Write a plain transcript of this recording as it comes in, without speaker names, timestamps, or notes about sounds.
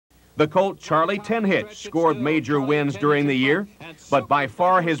The colt Charlie 10 Hitch scored major wins during the year, but by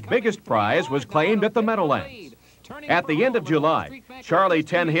far his biggest prize was claimed at the Meadowlands. At the end of July, Charlie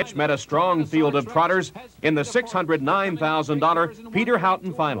 10 Hitch met a strong field of trotters in the $609,000 Peter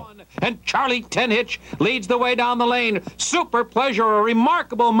Haughton final. And Charlie 10 Hitch leads the way down the lane. Super Pleasure, a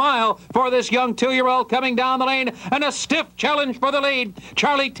remarkable mile for this young 2-year-old coming down the lane, and a stiff challenge for the lead.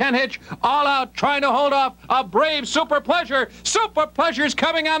 Charlie 10 Hitch all out trying to hold off a brave Super Pleasure. Super Pleasure's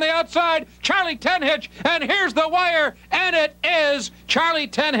coming on the outside. Charlie 10 Hitch, and here's the wire, and it is Charlie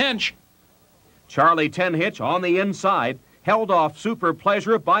 10 Hitch. Charlie 10 Hitch on the inside held off Super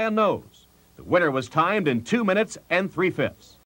Pleasure by a nose. The winner was timed in 2 minutes and 3/5.